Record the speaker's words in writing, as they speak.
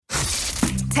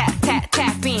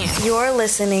Tap in. You're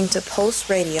listening to Pulse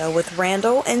Radio with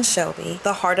Randall and Shelby,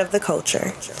 the heart of the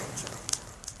culture.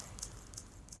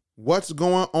 What's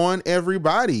going on,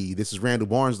 everybody? This is Randall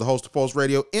Barnes, the host of Pulse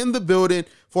Radio, in the building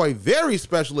for a very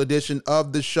special edition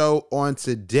of the show on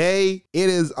today. It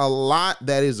is a lot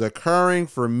that is occurring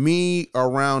for me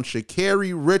around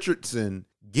Sha'Carri Richardson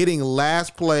getting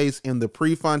last place in the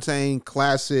Prefontaine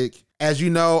Classic. As you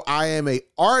know, I am an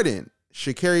ardent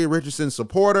Sha'Carri Richardson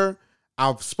supporter.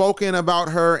 I've spoken about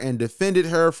her and defended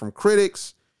her from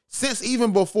critics since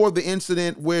even before the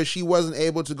incident where she wasn't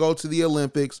able to go to the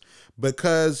Olympics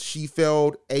because she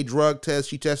failed a drug test.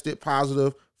 She tested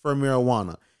positive for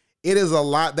marijuana. It is a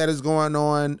lot that is going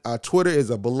on. Twitter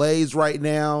is ablaze right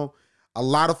now. A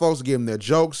lot of folks are getting their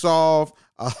jokes off.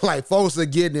 Like folks are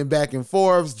getting in back and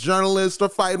forths. Journalists are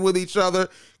fighting with each other.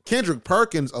 Kendrick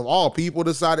Perkins, of all people,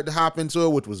 decided to hop into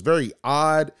it, which was very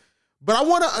odd. But I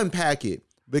want to unpack it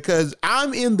because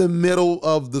I'm in the middle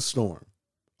of the storm,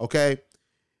 okay?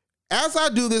 As I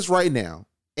do this right now,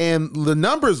 and the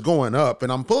number's going up, and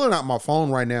I'm pulling out my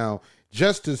phone right now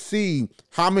just to see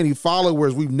how many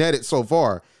followers we've netted so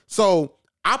far. So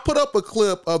I put up a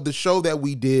clip of the show that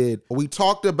we did. We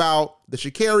talked about the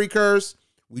Sha'Carri curse.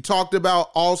 We talked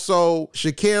about also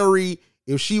Sha'Carri,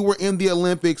 if she were in the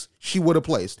Olympics, she would have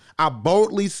placed. I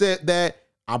boldly said that.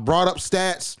 I brought up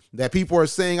stats that people are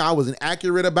saying I was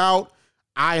inaccurate about.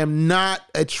 I am not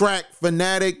a track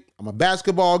fanatic. I'm a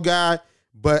basketball guy,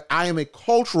 but I am a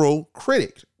cultural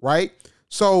critic, right?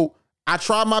 So I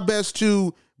try my best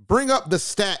to bring up the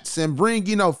stats and bring,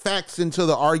 facts into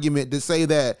the argument to say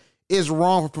that it's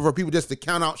wrong for people just to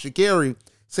count out Sha'Carri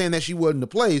saying that she wasn't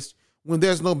placed when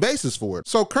there's no basis for it.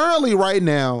 So currently right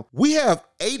now, we have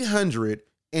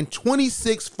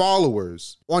 826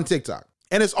 followers on TikTok.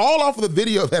 And it's all off of the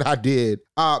video that I did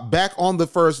back on the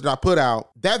first that I put out.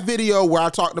 That video where I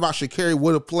talked about Sha'Carri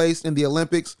would have placed in the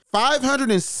Olympics,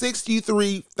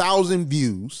 563,000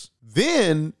 views.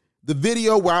 Then the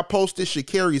video where I posted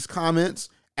Sha'Carri's comments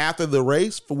after the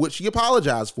race, for which she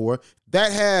apologized for,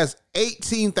 that has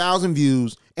 18,000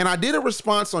 views. And I did a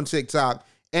response on TikTok,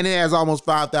 and it has almost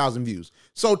 5,000 views.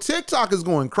 So TikTok is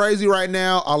going crazy right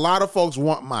now. A lot of folks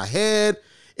want my head.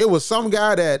 It was some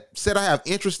guy that said I have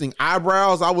interesting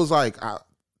eyebrows. I was like,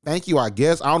 thank you, I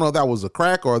guess. I don't know if that was a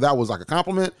crack or that was like a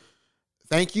compliment.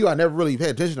 Thank you. I never really paid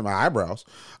attention to my eyebrows.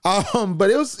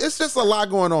 But it's just a lot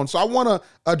going on. So I want to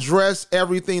address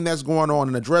everything that's going on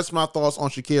and address my thoughts on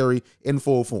Sha'Carri in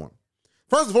full form.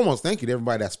 First and foremost, thank you to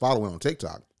everybody that's following on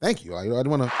TikTok. Thank you. I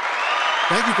want to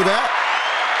thank you for that.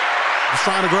 Just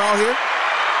trying to grow out here,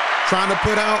 trying to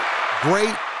put out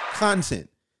great content.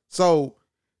 So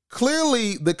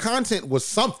clearly the content was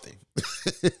something.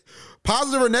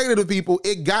 Positive or negative people,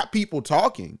 it got people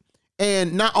talking.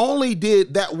 And not only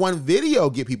did that one video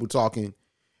get people talking,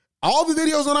 all the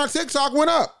videos on our TikTok went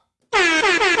up.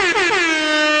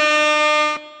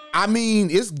 I mean,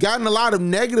 it's gotten a lot of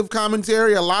negative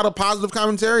commentary, a lot of positive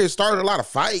commentary. It started a lot of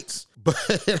fights. But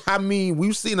I mean,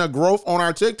 we've seen a growth on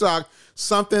our TikTok,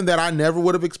 something that I never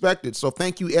would have expected. So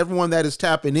thank you everyone that is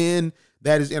tapping in,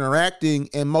 that is interacting,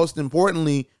 and most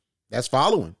importantly, that's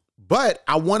following. But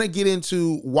I want to get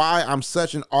into why I'm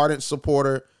such an ardent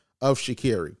supporter of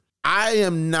Sha'Carri. I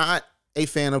am not a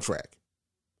fan of track.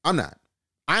 I'm not.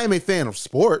 I am a fan of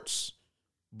sports,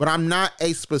 but I'm not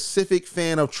a specific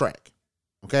fan of track.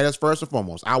 Okay, that's first and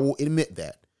foremost. I will admit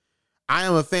that. I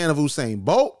am a fan of Usain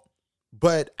Bolt,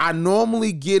 but I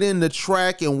normally get into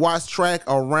track and watch track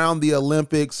around the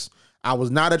Olympics. I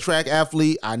was not a track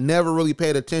athlete. I never really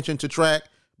paid attention to track,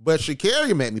 but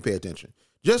Sha'Carri made me pay attention.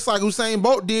 Just like Usain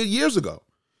Bolt did years ago.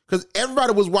 Because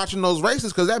everybody was watching those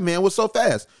races because that man was so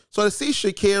fast. So to see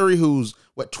Sha'Carri, who's,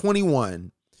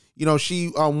 21,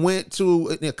 she went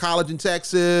to college in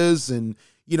Texas and,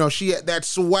 she had that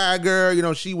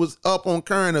swagger. She was up on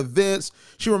current events.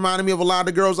 She reminded me of a lot of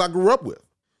the girls I grew up with.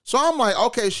 So I'm like,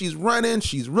 okay, she's running.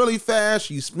 She's really fast.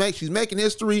 She's making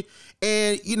history.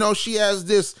 And, she has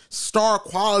this star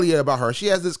quality about her. She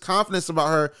has this confidence about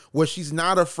her where she's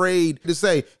not afraid to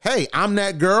say, hey, I'm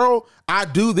that girl. I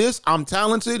do this. I'm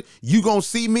talented. You gonna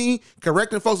see me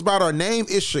correcting folks about her name.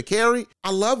 It's Sha'Carri. I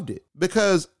loved it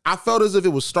because I felt as if it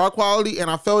was star quality,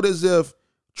 and I felt as if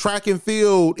track and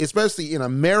field, especially in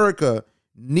America,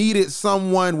 needed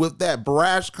someone with that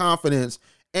brash confidence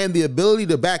and the ability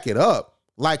to back it up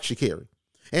like Sha'Carri.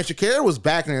 And Sha'Carri was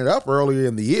backing it up earlier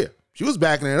in the year. She was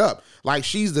backing it up. Like,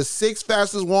 she's the sixth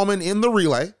fastest woman in the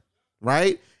relay,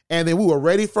 right? And then we were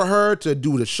ready for her to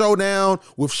do the showdown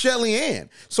with Shelly Ann.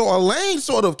 So Elaine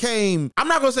sort of came, I'm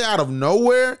not going to say out of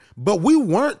nowhere, but we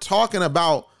weren't talking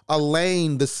about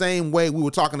Elaine the same way we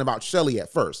were talking about Shelly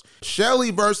at first.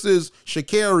 Shelly versus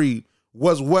Sha'Carri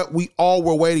was what we all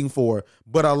were waiting for,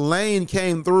 but Elaine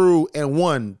came through and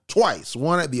won twice.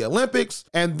 One at the Olympics,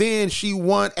 and then she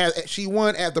won at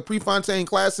the Prefontaine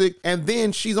Classic, and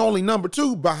then she's only number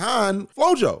 2 behind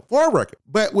Flojo for her record.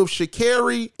 But with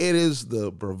Sha'Carri, it is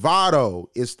the bravado,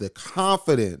 it's the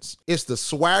confidence, it's the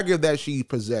swagger that she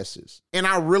possesses. And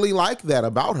I really like that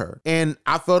about her. And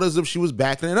I felt as if she was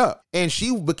backing it up. And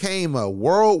she became a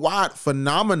worldwide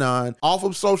phenomenon off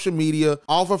of social media,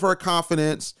 off of her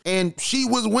confidence, and she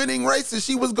was winning races.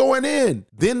 She was going in.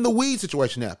 Then the weed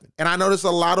situation happened. And I noticed a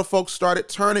lot of folks started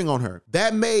turning on her.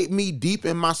 That made me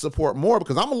deepen my support more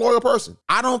because I'm a loyal person.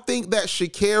 I don't think that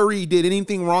Sha'Carri did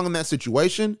anything wrong in that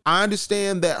situation. I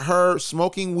understand that her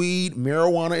smoking weed,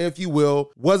 marijuana, if you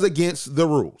will, was against the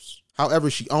rules.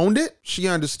 However, she owned it. She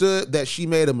understood that she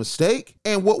made a mistake.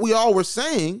 And what we all were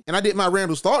saying, and I did my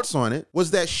Randall's thoughts on it,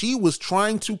 was that she was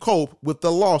trying to cope with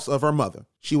the loss of her mother.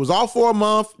 She was off for a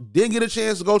month, didn't get a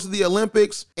chance to go to the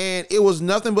Olympics, and it was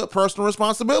nothing but personal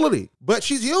responsibility. But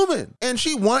she's human, and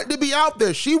she wanted to be out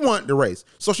there. She wanted to race.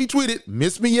 So she tweeted,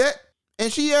 "Miss me yet?"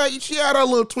 And she had her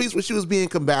little tweets where she was being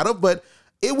combative, but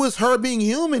it was her being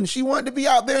human. She wanted to be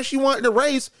out there, she wanted to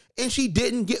race, and she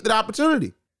didn't get that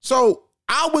opportunity. So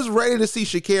I was ready to see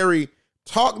Sha'Carri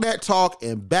talk that talk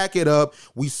and back it up.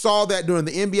 We saw that during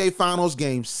the NBA Finals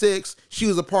Game 6. She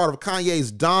was a part of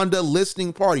Kanye's Donda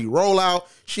listening party rollout.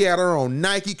 She had her own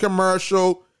Nike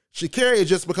commercial. Sha'Carri has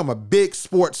just become a big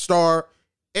sports star.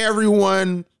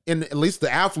 Everyone, at least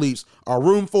the athletes, are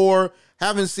rooting for her.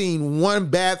 Haven't seen one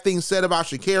bad thing said about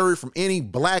Sha'Carri from any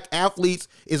black athletes.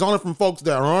 It's only from folks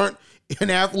that aren't an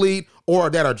athlete or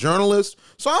that are journalists.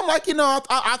 So I'm like,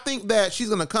 I think that she's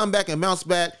going to come back and bounce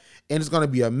back, and it's going to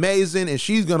be amazing, and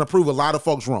she's going to prove a lot of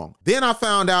folks wrong. Then I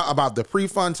found out about the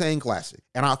Prefontaine Classic,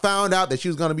 and I found out that she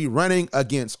was going to be running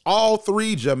against all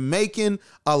 3 Jamaican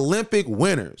Olympic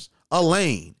winners,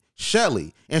 Elaine,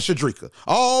 Shelly, and Shadrika.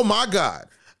 Oh my God.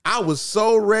 I was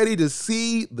so ready to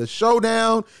see the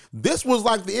showdown. This was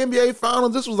like the NBA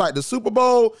Finals. This was like the Super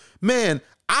Bowl. Man,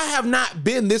 I have not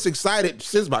been this excited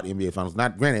since about the NBA Finals.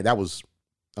 Not granted, that was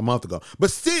a month ago. But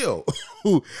still,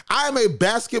 I am a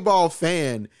basketball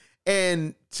fan.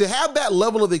 And to have that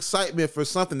level of excitement for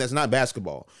something that's not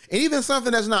basketball, and even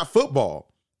something that's not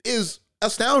football, is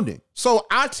astounding. So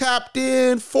I tapped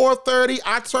in 4:30.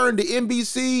 I turned to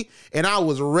NBC, and I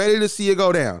was ready to see it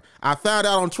go down. I found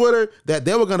out on Twitter that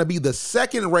they were going to be the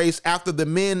second race after the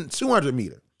men 200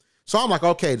 meter. So I'm like,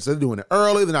 okay, so they're doing it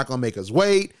early. They're not going to make us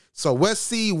wait. So let's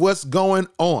see what's going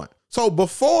on. So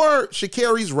before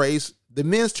Sha'Carri's race, the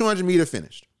men's 200 meter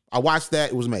finished. I watched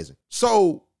that. It was amazing.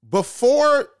 So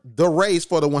before the race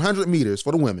for the 100 meters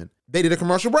for the women, they did a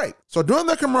commercial break. So during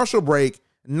the commercial break,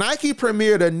 Nike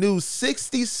premiered a new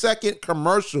 60-second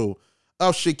commercial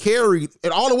of Sha'Carri,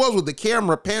 and all it was the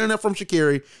camera panning up from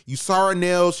Sha'Carri. You saw her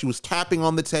nails, she was tapping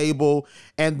on the table,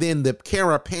 and then the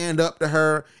camera panned up to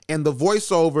her, and the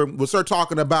voiceover was her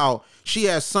talking about she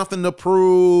has something to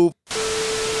prove.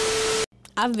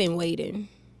 I've been waiting,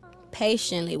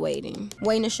 patiently waiting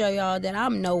to show y'all that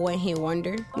I'm no one-hit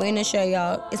wonder, waiting to show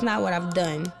y'all it's not what I've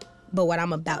done, but what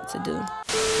I'm about to do.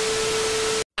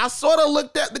 I sort of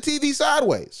looked at the TV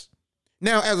sideways.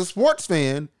 Now, as a sports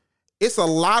fan, it's a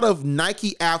lot of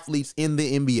Nike athletes in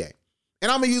the NBA.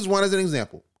 And I'm going to use one as an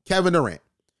example, Kevin Durant.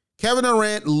 Kevin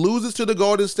Durant loses to the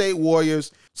Golden State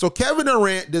Warriors. So Kevin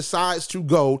Durant decides to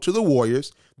go to the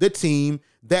Warriors, the team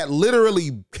that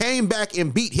literally came back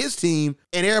and beat his team.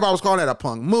 And everybody was calling that a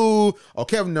punk move. Or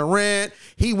Kevin Durant,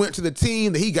 he went to the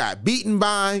team that he got beaten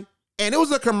by. And it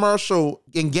was a commercial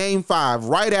in Game 5,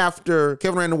 right after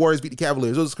Kevin Durant and the Warriors beat the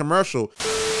Cavaliers. It was a commercial.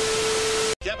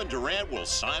 Kevin Durant will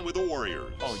sign with the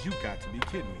Warriors. Oh, you got to be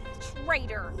kidding me.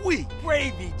 Traitor. Weak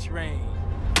gravy train.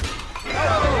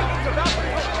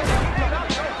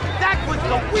 That was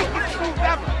the weakest move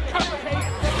ever.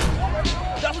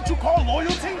 That's what you call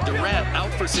loyalty? Durant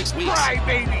out for 6 weeks. Cry,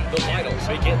 baby. The finals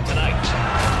begin tonight.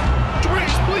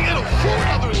 Durant's playing at a whole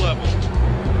other level.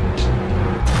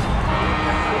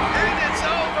 And it's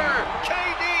over.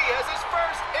 KD has his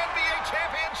first NBA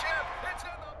championship.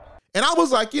 And I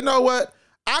was like, you know what?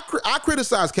 I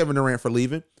criticized Kevin Durant for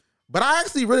leaving, but I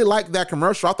actually really liked that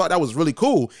commercial. I thought that was really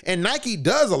cool. And Nike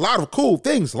does a lot of cool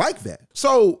things like that.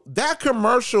 So that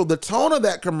commercial, the tone of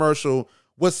that commercial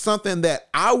was something that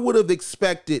I would have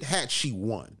expected had she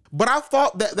won. But I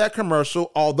thought that that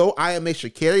commercial, although I am a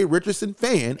Sha'Carri Richardson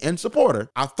fan and supporter,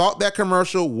 I thought that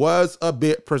commercial was a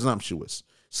bit presumptuous.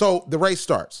 So the race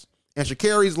starts and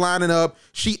Sha'Carri's lining up.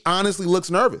 She honestly looks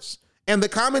nervous. And the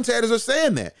commentators are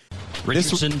saying that.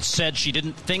 Richardson said she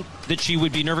didn't think that she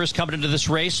would be nervous coming into this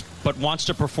race, but wants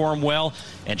to perform well,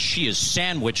 and she is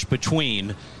sandwiched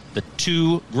between the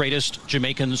two greatest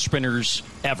Jamaican sprinters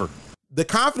ever. The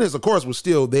confidence, of course, was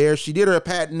still there. She did her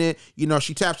patented,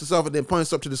 she taps herself and then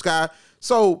points up to the sky.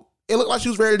 So it looked like she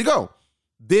was ready to go.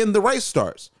 Then the race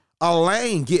starts.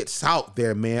 Elaine gets out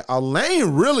there, man.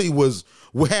 Elaine really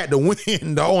had to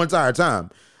win the whole entire time.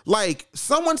 Like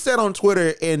someone said on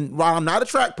Twitter, and while I'm not a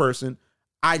track person,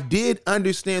 I did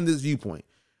understand this viewpoint.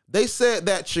 They said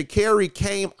that Sha'Carri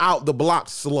came out the block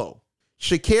slow.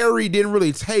 Sha'Carri didn't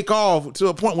really take off to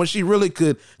a point when she really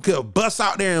could bust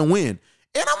out there and win.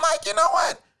 And I'm like, you know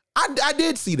what? I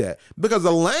did see that because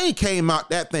Elaine came out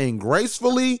that thing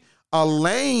gracefully.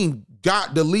 Elaine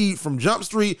got the lead from Jump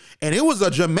Street, and it was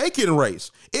a Jamaican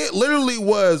race. It literally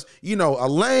was,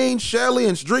 Elaine, Shelly,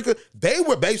 and Stricker, they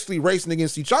were basically racing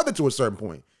against each other to a certain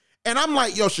point. And I'm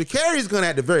like, Sha'Carri's going to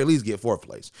at the very least get fourth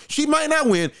place. She might not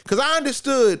win because I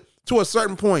understood to a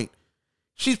certain point,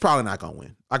 she's probably not going to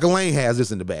win. Like Elaine has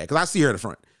this in the bag because I see her in the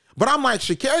front. But I'm like,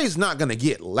 Sha'Carri's not going to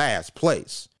get last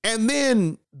place. And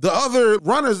then the other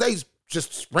runners, they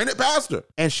just sprinted past her.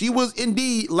 And she was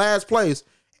indeed last place.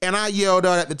 And I yelled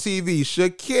out at the TV,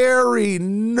 Sha'Carri,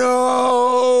 no.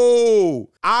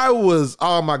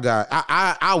 Oh my God.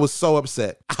 I was so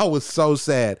upset. I was so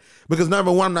sad. Because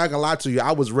number one, I'm not gonna lie to you,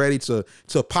 I was ready to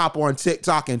pop on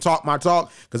TikTok and talk my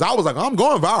talk. Because I was like, I'm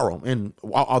going viral. And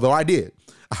although I did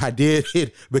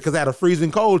it because I had a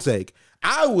freezing cold take.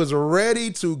 I was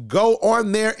ready to go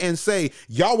on there and say,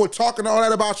 y'all were talking all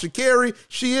that about Sha'Carri.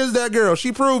 She is that girl.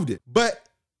 She proved it. But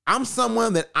I'm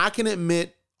someone that I can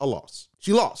admit a loss.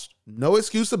 She lost. No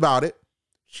excuse about it.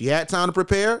 She had time to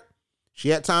prepare. She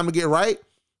had time to get right.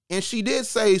 And she did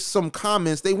say some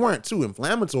comments. They weren't too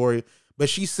inflammatory, but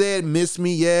she said, miss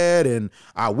me yet, and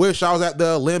I wish I was at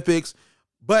the Olympics.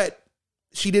 But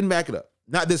she didn't back it up.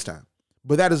 Not this time.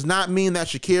 But that does not mean that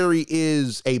Sha'Carri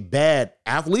is a bad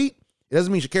athlete. It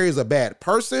doesn't mean Sha'Carri is a bad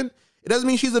person. It doesn't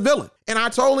mean she's a villain. And I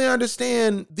totally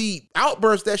understand the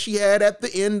outburst that she had at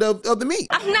the end of the meet.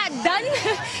 I'm not done.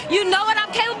 You know what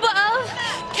I'm capable of.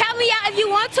 Count me out if you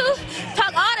want to.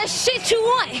 Talk all the shit you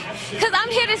want. Because I'm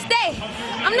here to stay.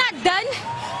 I'm not done.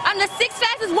 I'm the 6th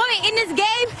fastest woman in this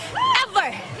game ever.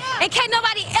 And can't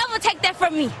nobody ever take that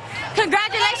from me.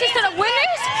 Congratulations to the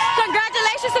winners.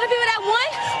 Congratulations to the people that won.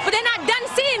 But they're not done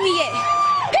seeing me yet.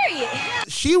 Period.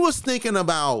 She was thinking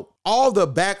about all the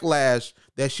backlash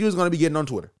that she was going to be getting on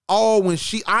Twitter.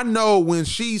 I know when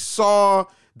she saw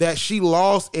that she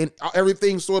lost and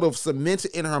everything sort of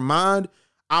cemented in her mind,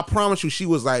 I promise you she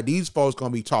was like, these folks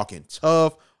going to be talking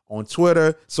tough on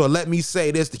Twitter, so let me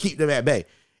say this to keep them at bay.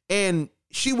 And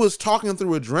she was talking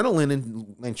through adrenaline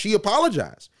and she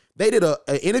apologized. They did an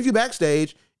interview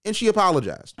backstage and she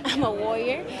apologized. I'm a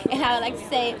warrior, and I would like to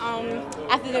say,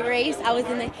 after the race, I was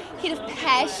in the heat of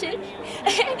passion,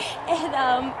 and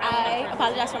I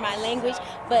apologize for my language,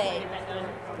 but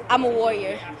I'm a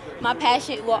warrior. My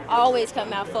passion will always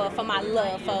come out for my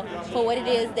love, for what it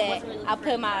is that I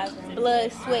put my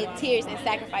blood, sweat, tears, and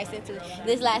sacrifice into.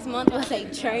 This last month was a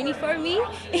journey for me,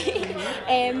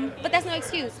 but that's no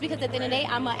excuse, because at the end of the day,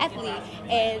 I'm an athlete,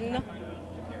 and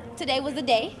today was the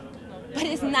day. But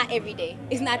it's not every day.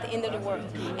 It's not the end of the world.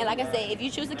 And like I say, if you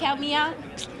choose to count me out,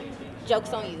 joke's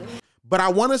on you. But I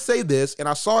want to say this, and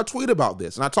I saw a tweet about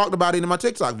this, and I talked about it in my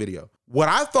TikTok video. What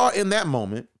I thought in that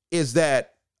moment is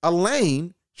that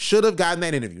Elaine should have gotten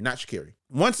that interview, not Sha'Carri.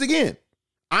 Once again,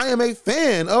 I am a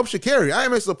fan of Sha'Carri. I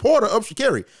am a supporter of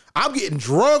Sha'Carri. I'm getting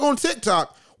drugged on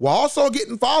TikTok while also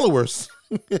getting followers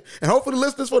and hopefully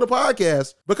listeners for the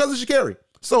podcast because of Sha'Carri.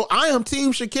 So I am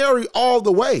team Sha'Carri all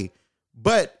the way.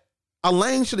 But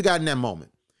Elaine should have gotten that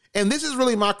moment. And this is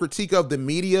really my critique of the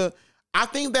media. I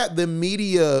think that the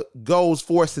media goes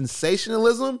for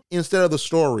sensationalism instead of the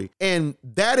story. And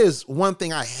that is one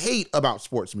thing I hate about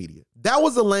sports media. That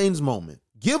was Elaine's moment.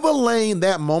 Give Elaine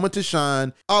that moment to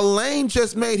shine. Elaine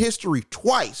just made history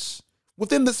twice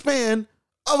within the span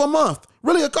of a month,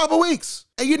 really a couple weeks.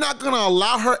 And you're not going to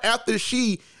allow her, after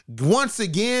she once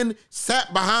again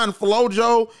sat behind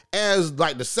FloJo as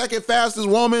like the 2nd fastest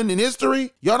woman in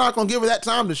history. Y'all not gonna give her that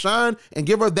time to shine and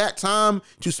give her that time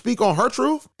to speak on her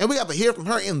truth? And we have to hear from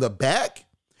her in the back?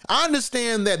 I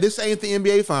understand that this ain't the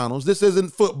NBA finals. This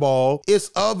isn't football.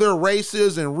 It's other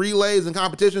races and relays and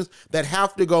competitions that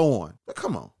have to go on. But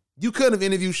come on. You couldn't have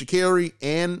interviewed Sha'Carri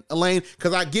and Elaine,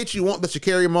 because I get you want the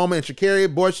Sha'Carri moment, and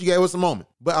Sha'Carri, boy, she gave us a moment.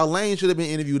 but Elaine should have been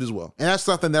interviewed as well. And that's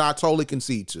something that I totally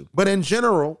concede to. But in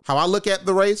general, how I look at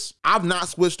the race, I've not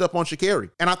switched up on Sha'Carri.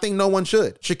 And I think no one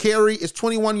should. Sha'Carri is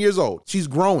 21 years old. She's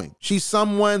growing. She's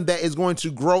someone that is going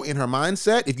to grow in her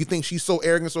mindset. If you think she's so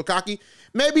arrogant, so cocky,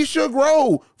 maybe she'll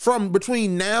grow from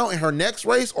between now and her next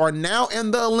race or now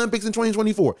and the Olympics in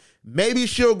 2024. Maybe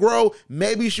she'll grow.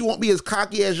 Maybe she won't be as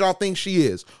cocky as y'all think she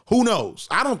is. Who knows?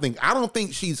 I don't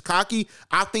think she's cocky.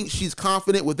 I think she's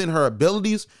confident within her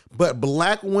abilities, but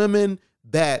black women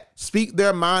that speak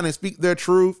their mind and speak their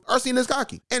truth are seen as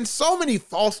cocky. And so many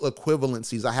false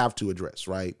equivalencies I have to address,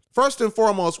 right? First and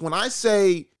foremost, when I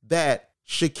say that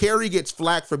Sha'Carri gets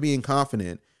flack for being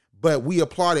confident, but we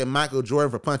applauded Michael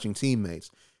Jordan for punching teammates,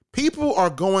 people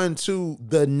are going to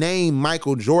the name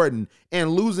Michael Jordan and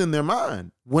losing their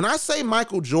mind. When I say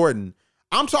Michael Jordan,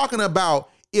 I'm talking about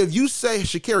if you say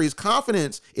Sha'Carri's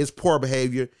confidence is poor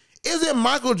behavior, isn't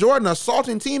Michael Jordan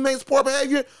assaulting teammates poor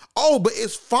behavior? Oh, but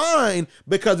it's fine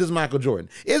because it's Michael Jordan.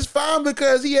 It's fine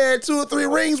because he had 2 or 3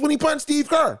 rings when he punched Steve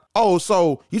Kerr. Oh,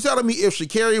 so you telling me if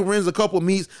Sha'Carri wins a couple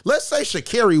meets, let's say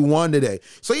Sha'Carri won today.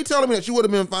 So you telling me that you would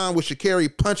have been fine with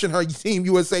Sha'Carri punching her Team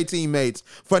USA teammates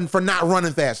for not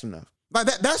running fast enough? Like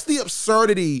that's the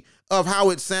absurdity of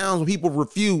how it sounds when people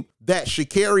refute that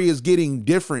Sha'Carri is getting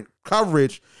different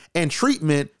coverage and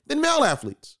treatment than male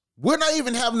athletes. We're not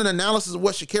even having an analysis of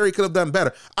what Sha'Carri could have done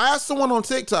better. I asked someone on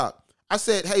TikTok, I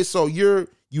said, hey, so you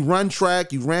run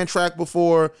track, you ran track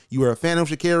before, you were a fan of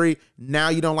Sha'Carri, now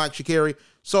you don't like Sha'Carri.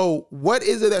 So what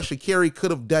is it that Sha'Carri could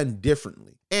have done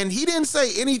differently? And he didn't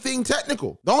say anything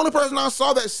technical. The only person I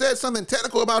saw that said something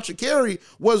technical about Sha'Carri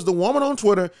was the woman on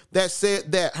Twitter that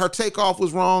said that her takeoff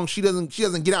was wrong. She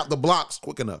doesn't get out the blocks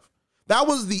quick enough. That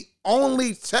was the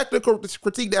only technical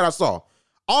critique that I saw.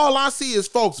 All I see is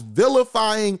folks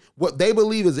vilifying what they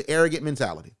believe is an arrogant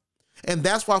mentality. And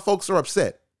that's why folks are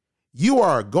upset. You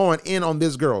are going in on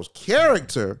this girl's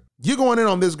character. You're going in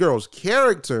on this girl's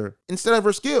character instead of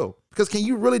her skill. Because can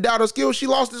you really doubt her skill? She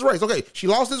lost this race. Okay, she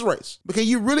lost this race. But can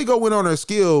you really go in on her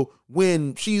skill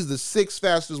when she's the 6th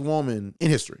fastest woman in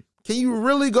history? Can you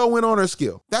really go in on her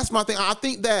skill? That's my thing. I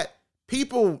think that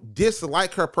people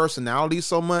dislike her personality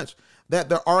so much that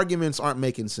their arguments aren't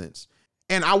making sense.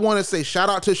 And I want to say shout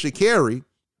out to Sha'Carri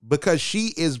because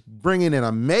she is bringing an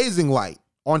amazing light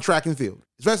on track and field,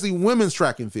 especially women's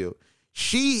track and field.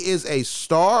 She is a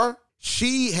star.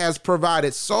 She has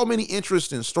provided so many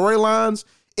interesting storylines.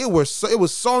 It was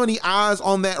so many eyes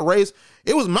on that race.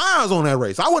 It was my eyes on that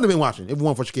race. I wouldn't have been watching if it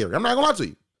weren't for Sha'Carri. I'm not gonna lie to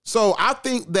you. So I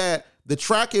think that the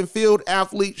track and field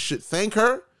athletes should thank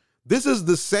her. This is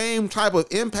the same type of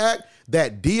impact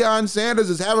that Deion Sanders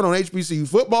is having on HBCU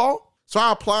football. So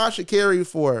I applaud Sha'Carri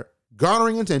for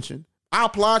garnering attention. I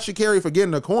applaud Sha'Carri for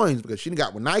getting her coins because she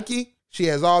got with Nike. She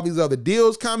has all these other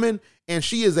deals coming, and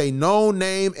she is a known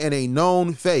name and a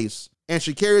known face. And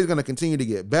Sha'Carri is going to continue to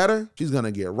get better. She's going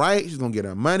to get right. She's going to get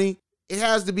her money. It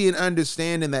has to be an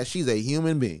understanding that she's a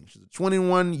human being. She's a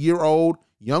 21-year-old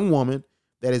young woman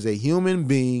that is a human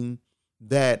being,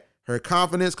 that her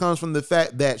confidence comes from the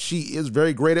fact that she is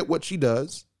very great at what she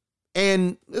does.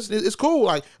 And it's cool.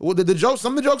 Like, well, the jokes,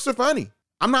 some of the jokes are funny.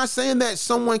 I'm not saying that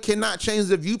someone cannot change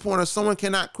their viewpoint or someone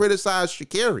cannot criticize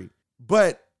Sha'Carri,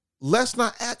 but let's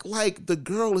not act like the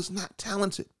girl is not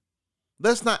talented.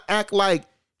 Let's not act like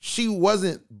she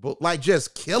wasn't like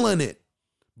just killing it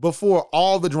before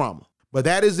all the drama. But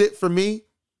that is it for me.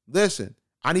 Listen,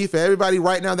 I need for everybody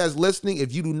right now that's listening,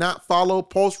 if you do not follow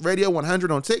Pulse Radio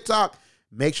 100 on TikTok,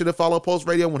 make sure to follow Pulse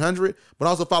Radio 100, but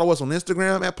also follow us on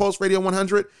Instagram at Pulse Radio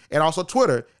 100 and also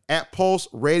Twitter at Pulse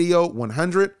Radio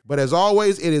 100. But as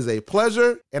always, it is a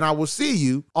pleasure, and I will see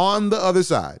you on the other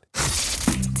side.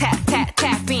 Tap, tap,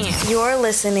 tap in. You're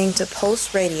listening to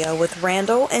Pulse Radio with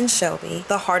Randall and Shelby,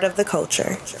 the heart of the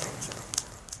culture.